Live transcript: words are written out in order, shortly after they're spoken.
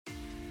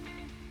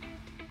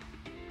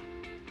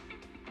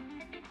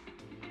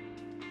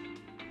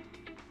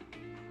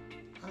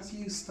as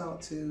you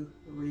start to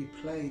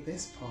replay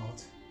this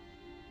part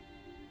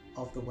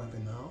of the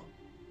webinar,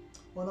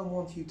 what I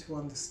want you to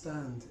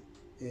understand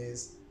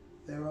is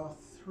there are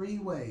 3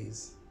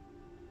 ways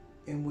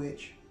in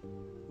which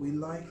we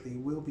likely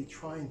will be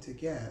trying to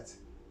get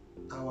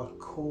our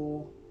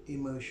core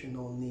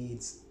emotional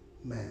needs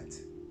met.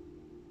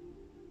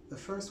 The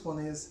first one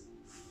is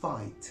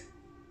fight.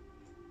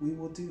 We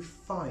will do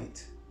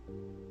fight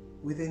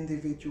with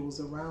individuals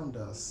around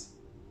us.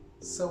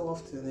 So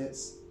often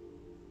it's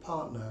a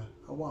partner,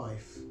 a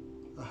wife,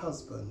 a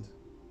husband,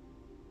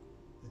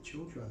 the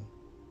children,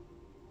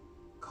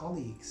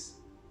 colleagues,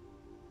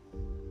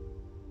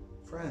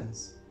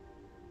 friends.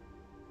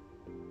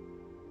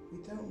 We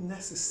don't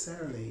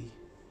necessarily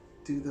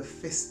do the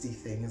fisty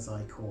thing, as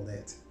I call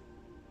it,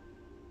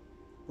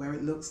 where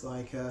it looks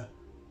like a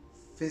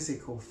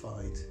physical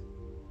fight.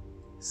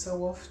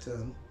 So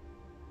often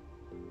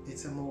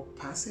it's a more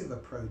passive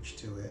approach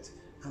to it,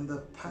 and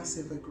the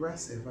passive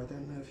aggressive, I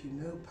don't know if you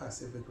know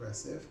passive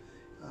aggressive,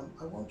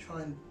 I won't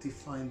try and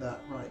define that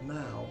right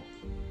now,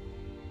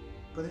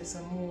 but it's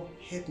a more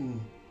hidden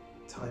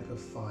type of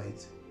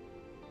fight.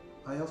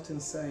 I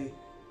often say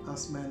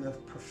us men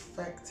have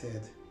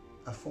perfected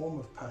a form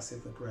of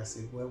passive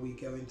aggressive where we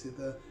go into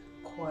the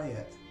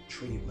quiet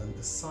treatment,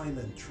 the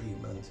silent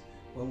treatment,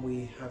 when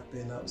we have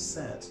been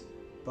upset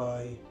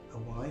by a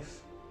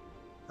wife,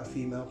 a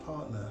female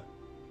partner.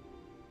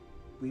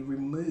 We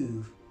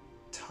remove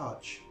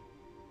touch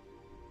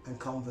and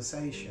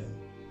conversation,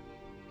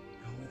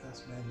 and with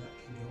us men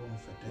that can go on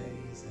for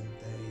days and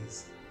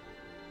days,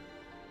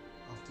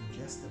 often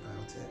just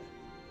about it,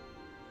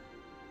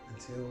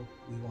 until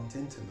we want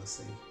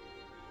intimacy,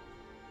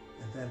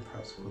 and then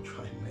perhaps we'll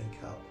try and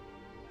make up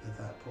at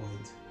that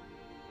point.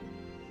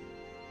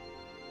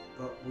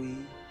 But we,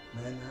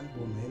 men and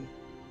women,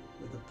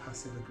 with a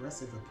passive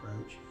aggressive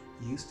approach,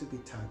 used to be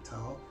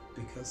tactile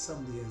because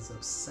somebody has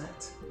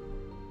upset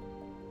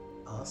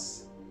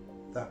us,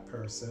 that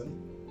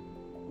person,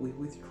 we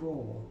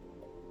withdraw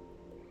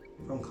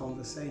from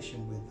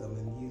conversation with them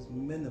and use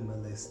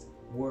minimalist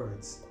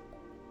words.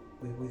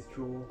 We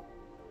withdraw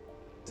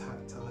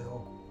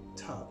tactile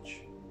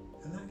touch,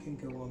 and that can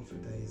go on for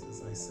days,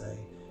 as I say.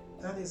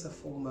 That is a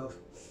form of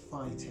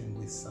fighting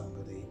with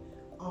somebody.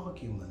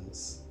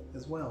 Arguments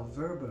as well,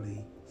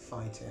 verbally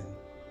fighting.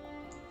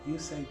 You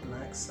say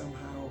black,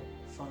 somehow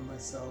find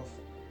myself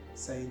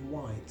saying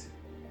white.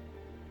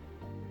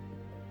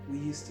 We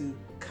used to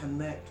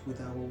connect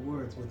with our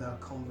words, with our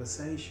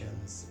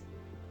conversations,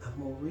 and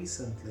more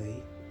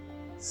recently,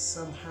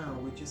 somehow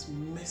we're just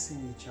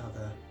missing each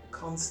other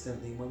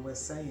constantly when we're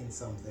saying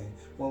something,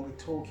 when we're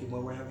talking,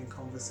 when we're having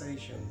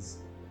conversations.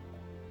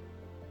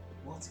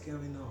 What's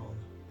going on?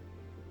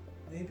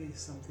 Maybe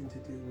it's something to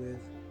do with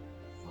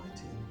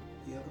fighting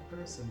the other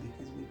person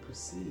because we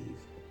perceive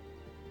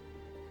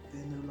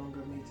they're no longer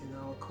meeting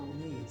our core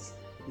needs.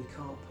 We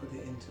can't put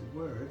it into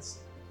words.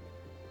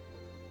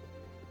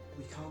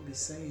 We can't be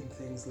saying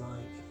things like,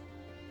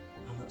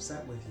 I'm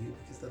upset with you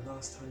because the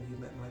last time you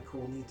met my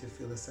core need to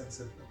feel a sense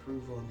of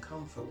approval and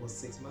comfort was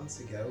 6 months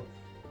ago,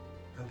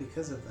 and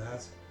because of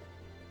that,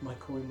 my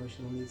core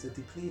emotional needs are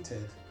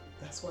depleted.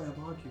 That's why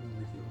I'm arguing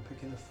with you, I'm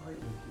picking a fight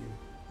with you.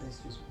 And it's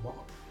just,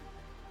 what?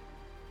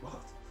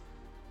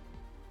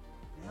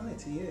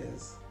 Reality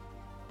is,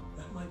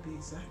 that might be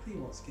exactly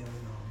what's going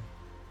on.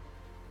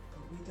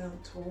 But we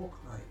don't talk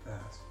like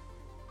that.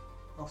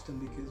 Often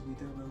because we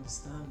don't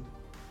understand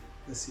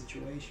the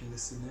situation, the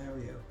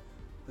scenario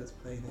that's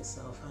playing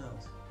itself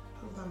out.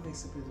 Hope that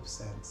makes a bit of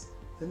sense.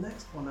 The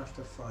next one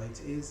after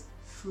fight is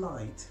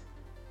flight.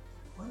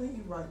 Why don't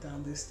you write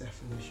down this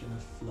definition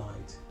of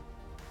flight?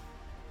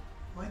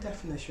 My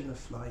definition of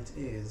flight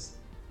is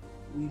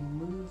we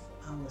move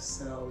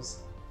ourselves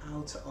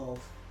out of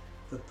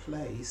the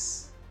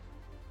place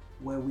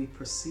where we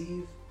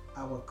perceive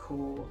our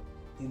core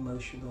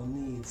emotional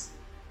needs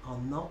are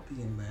not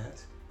being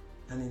met,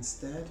 and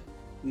instead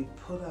we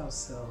put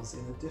ourselves in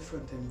a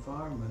different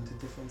environment, a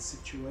different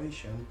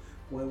situation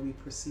where we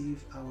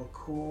perceive our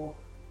core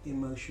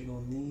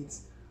emotional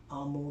needs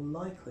are more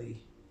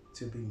likely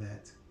to be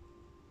met.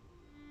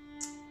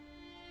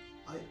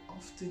 I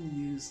often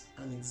use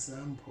an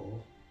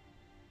example,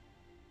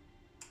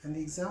 and the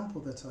example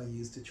that I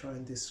use to try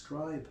and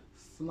describe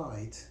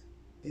flight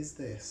is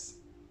this.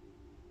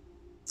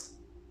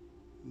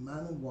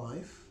 Man and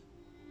wife,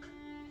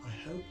 I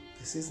hope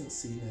this isn't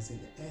seen as in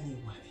any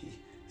way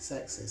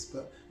sexist,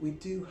 but we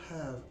do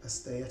have a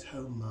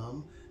stay-at-home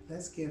mum.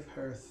 Let's give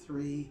her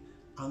 3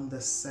 under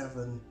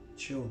 7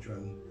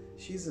 children.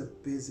 She's a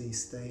busy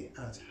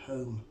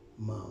stay-at-home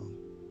mum.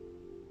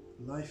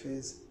 Life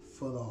is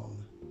full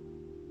on.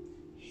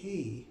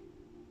 He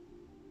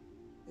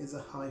is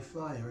a high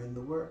flyer in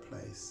the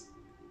workplace.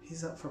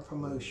 He's up for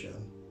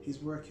promotion. He's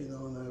working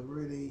on a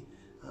really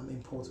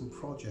important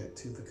project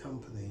to the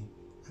company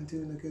and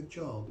doing a good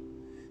job.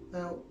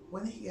 Now,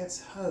 when he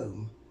gets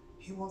home,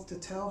 he wants to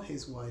tell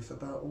his wife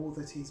about all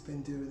that he's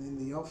been doing in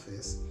the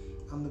office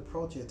and the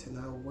project and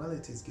how well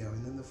it is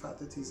going and the fact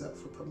that he's up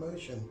for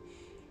promotion.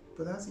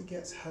 But as he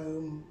gets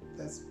home,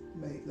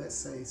 let's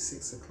say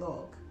 6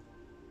 o'clock,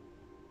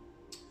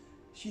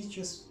 she's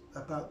just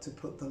about to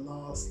put the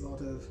last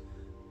lot of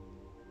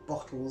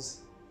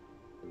bottles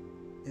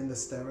in the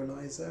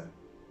sterilizer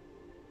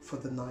for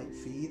the night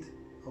feed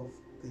of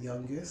the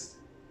youngest.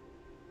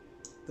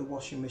 The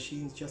washing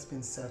machine's just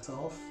been set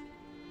off.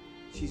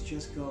 She's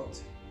just got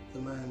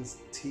the man's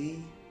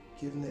tea,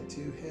 given it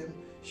to him.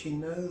 She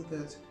knows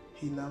that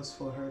he loves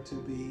for her to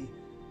be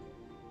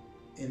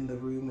in the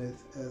room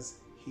as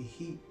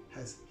he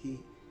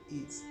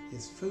eats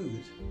his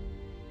food.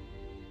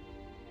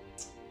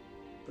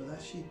 But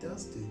as she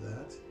does do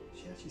that,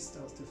 she actually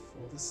starts to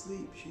fall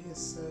asleep. She is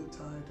so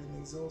tired and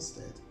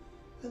exhausted.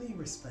 And he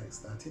respects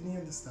that, and he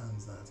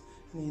understands that.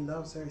 And he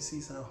loves her, he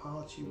sees how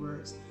hard she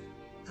works,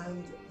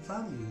 and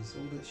values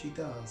all that she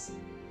does.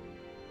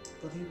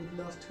 But he would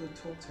love to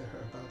talk to her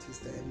about his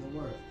day in the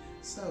work.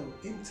 So,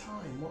 in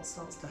time, what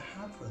starts to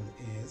happen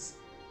is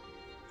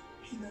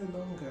he no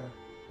longer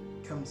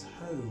comes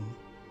home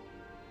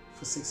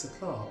for 6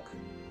 o'clock,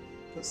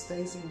 but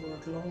stays in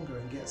work longer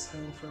and gets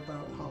home for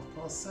about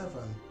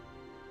 7:30.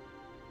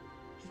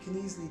 He can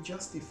easily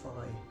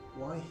justify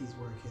why he's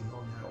working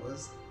long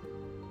hours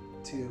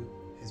to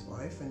his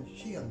wife, and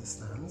she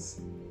understands.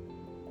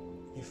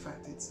 In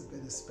fact, it's a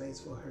bit of space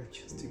for her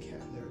just to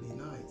get an early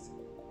night.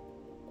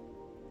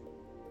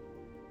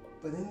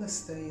 But in the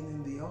staying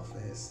in the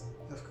office,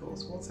 of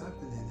course, what's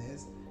happening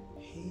is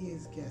he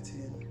is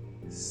getting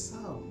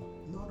some,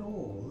 not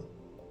all,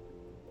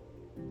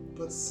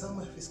 but some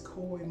of his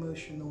core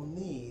emotional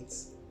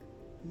needs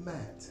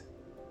met.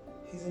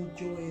 He's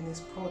enjoying his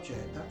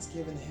project. That's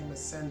given him a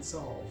sense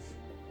of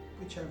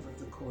whichever of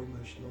the core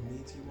emotional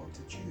needs you want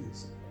to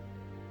choose.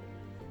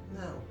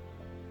 Now,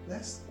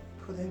 let's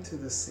put into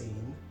the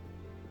scene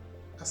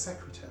a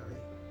secretary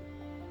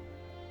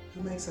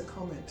who makes a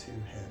comment to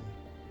him.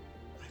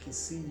 I can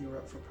see you're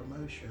up for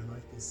promotion. I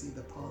can see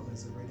the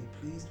partners are really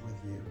pleased with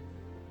you.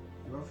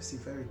 You're obviously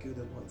very good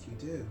at what you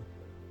do.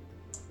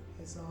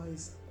 His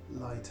eyes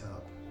light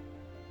up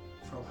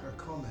from her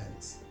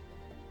comments.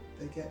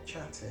 They get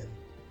chatting,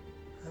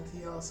 and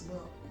he asks,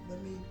 well,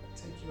 let me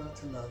take you out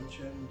to lunch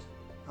and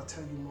I'll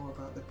tell you more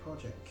about the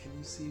project. Can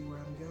you see where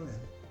I'm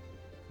going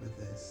with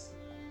this?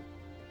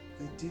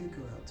 They do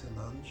go out to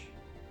lunch.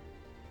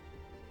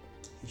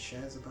 He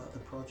shares about the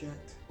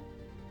project.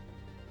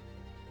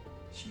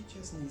 She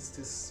just needs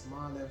to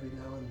smile every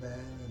now and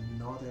then and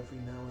nod every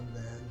now and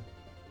then.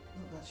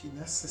 Not that she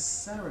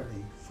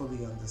necessarily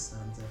fully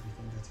understands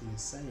everything that he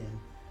is saying,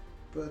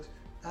 but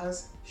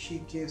as she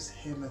gives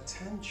him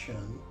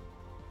attention,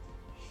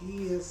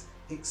 he is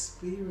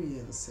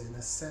experiencing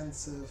a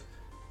sense of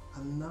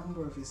a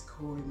number of his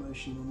core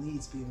emotional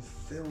needs being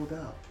filled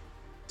up,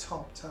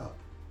 topped up.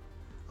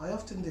 I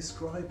often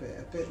describe it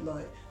a bit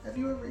like, have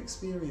you ever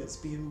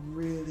experienced being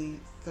really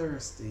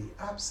thirsty,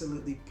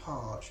 absolutely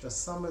parched, a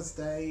summer's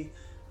day,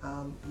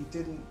 you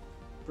didn't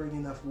bring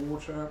enough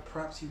water,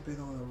 perhaps you've been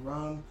on a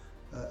run,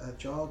 a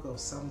jog or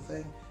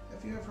something.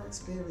 Have you ever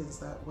experienced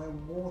that where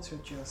water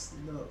just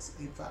looks,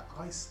 in fact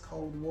ice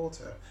cold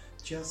water,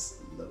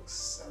 just looks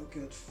so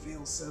good,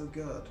 feels so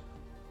good,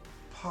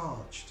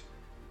 parched?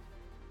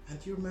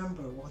 And you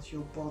remember what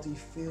your body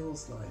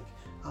feels like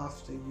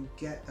after you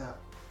get that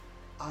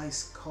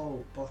ice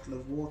cold bottle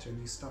of water and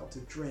you start to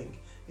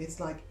drink. It's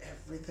like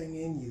everything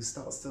in you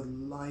starts to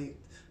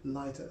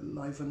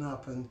liven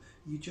up and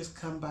you just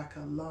come back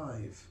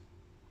alive.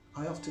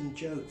 I often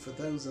joke, for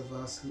those of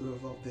us who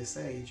are of this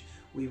age,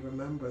 we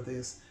remember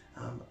this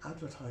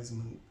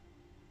advertisement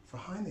for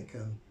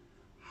Heineken.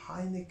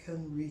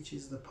 Heineken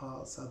reaches the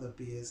parts other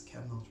beers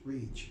cannot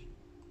reach.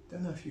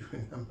 Don't know if you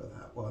remember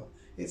that one.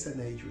 It's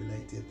an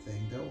age-related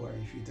thing, don't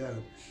worry if you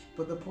don't.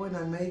 But the point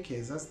I make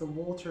is, as the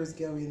water is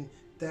going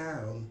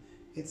down,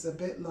 it's a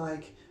bit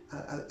like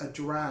a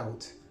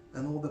drought,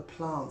 and all the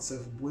plants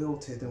have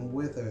wilted and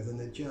withered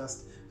and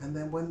and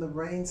then when the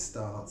rain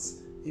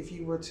starts, if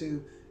you were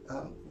to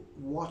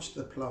watch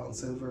the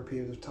plants over a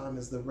period of time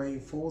as the rain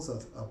falls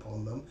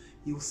upon them,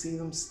 you'll see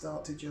them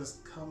start to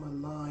just come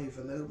alive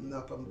and open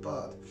up and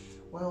bud.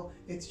 Well,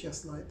 it's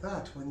just like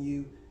that when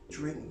you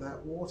drink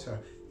that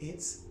water.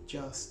 It's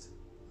just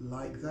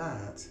like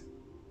that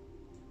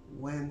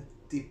when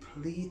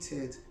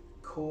depleted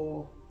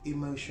core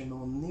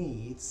emotional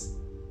needs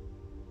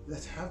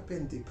that have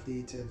been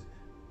depleted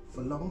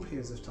for long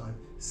periods of time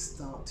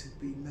start to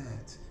be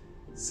met.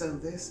 So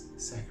this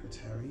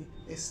secretary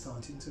is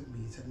starting to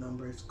meet a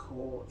number of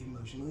core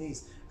emotional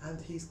needs, and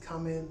he's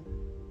coming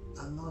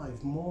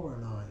alive, more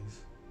alive.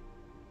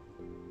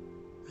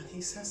 And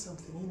he says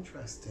something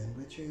interesting,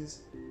 which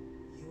is,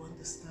 you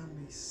understand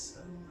me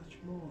so much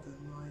more than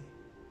my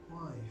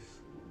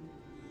wife.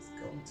 He's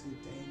gone to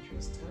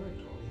dangerous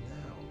territory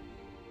now.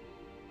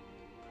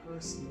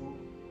 Personal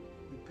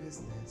with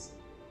business.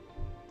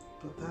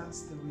 But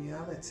that's the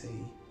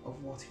reality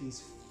of what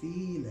he's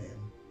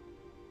feeling.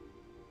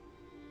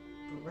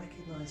 But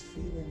recognize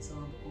feelings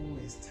aren't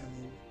always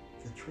telling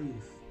the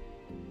truth.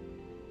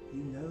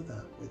 You know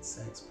that with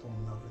sex,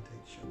 porn, love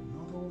addiction,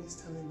 not always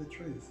telling the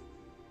truth.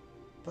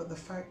 But the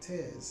fact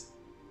is,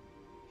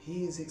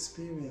 He has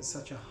experienced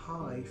such a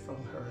high from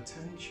her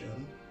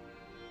attention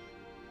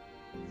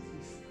that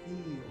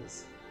he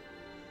feels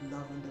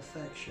love and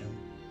affection.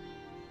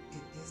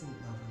 It isn't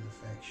love and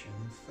affection.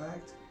 In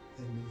fact,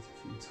 they meet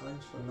a few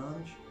times for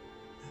lunch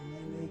and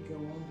they may go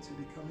on to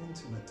become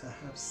intimate, to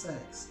have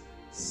sex.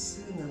 As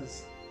soon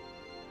as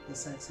the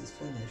sex is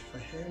finished, for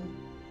him,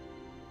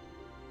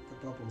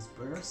 the bubbles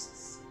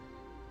bursts.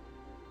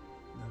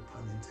 No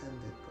pun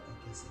intended, but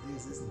I guess it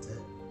is, isn't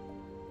it?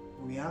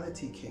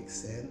 Reality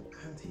kicks in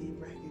and he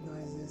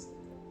recognizes,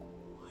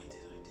 why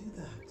did I do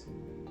that?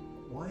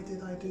 Why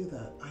did I do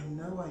that? I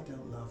know I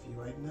don't love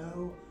you. I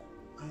know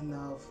I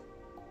love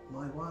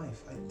my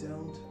wife. I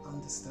don't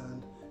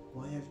understand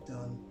why I've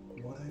done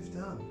what I've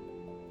done.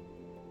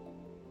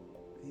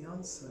 The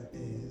answer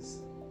is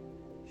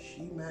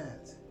she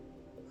met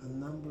a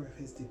number of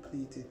his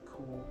depleted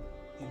core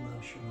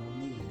emotional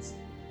needs,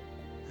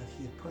 and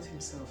he had put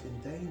himself in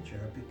danger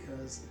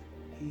because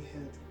he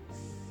had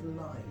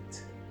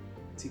flight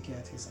to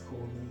get his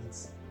core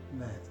needs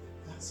met.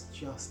 That's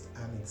just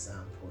an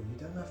example. You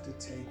don't have to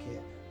take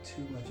it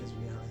too much as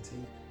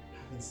reality.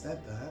 Having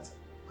said that,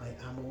 I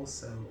am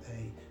also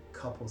a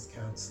couples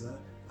counsellor,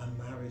 a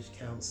marriage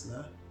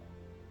counsellor,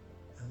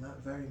 and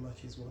that very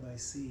much is what I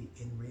see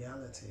in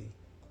reality.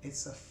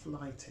 It's a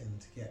flight in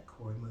to get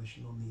core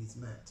emotional needs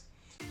met.